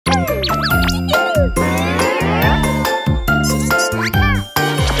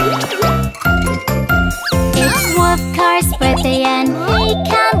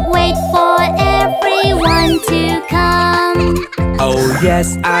Oh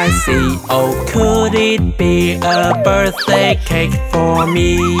yes, I see. Oh, could it be a birthday cake for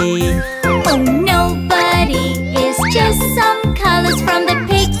me? Oh no, buddy, it's just some colors from the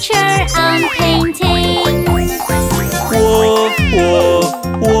picture I'm painting. Woof, woof,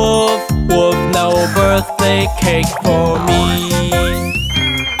 woof, woof, no birthday cake for me.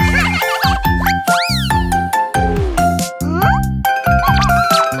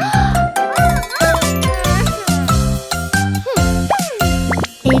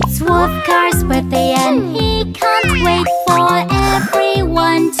 It's Wolfcar's birthday and he can't wait for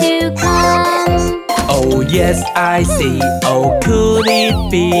everyone to come. Oh yes, I see. Oh, could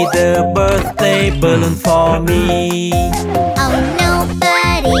it be the birthday balloon for me? Oh no,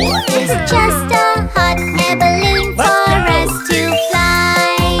 buddy, it's just a hot air balloon for us to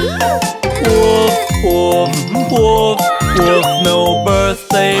fly. Woof, woof, woof, woof, no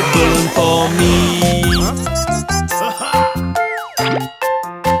birthday balloon for me.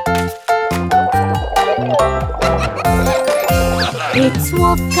 It's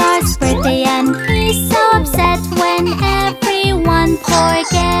Wolfcar's birthday and he's so upset when everyone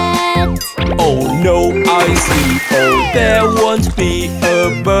forgets. Oh no, I see. Oh, there won't be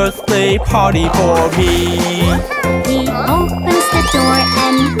a birthday party for me. He opens the door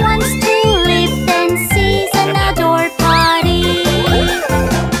and wants to leave, then sees an outdoor party.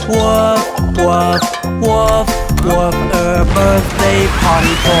 Woof, woof, woof, woof, a birthday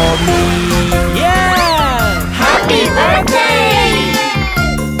party for me. Yeah! Happy birthday!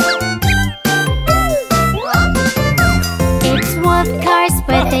 It's Wolfcar's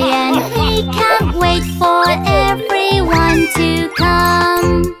birthday and he can't wait for everyone to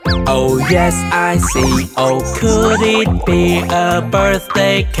come. Oh yes, I see. Oh, could it be a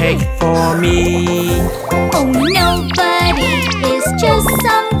birthday cake for me? Oh no, buddy, it's just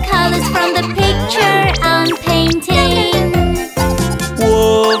some colors from the picture I'm painting.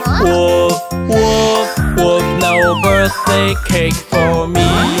 Woof, woof, woof, woof, no birthday cake for me.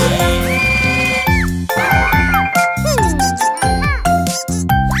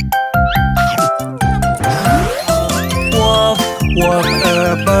 Woof, woof,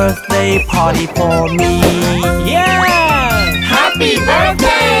 a birthday party for me. Yeah! Happy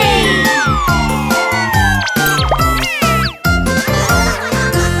birthday!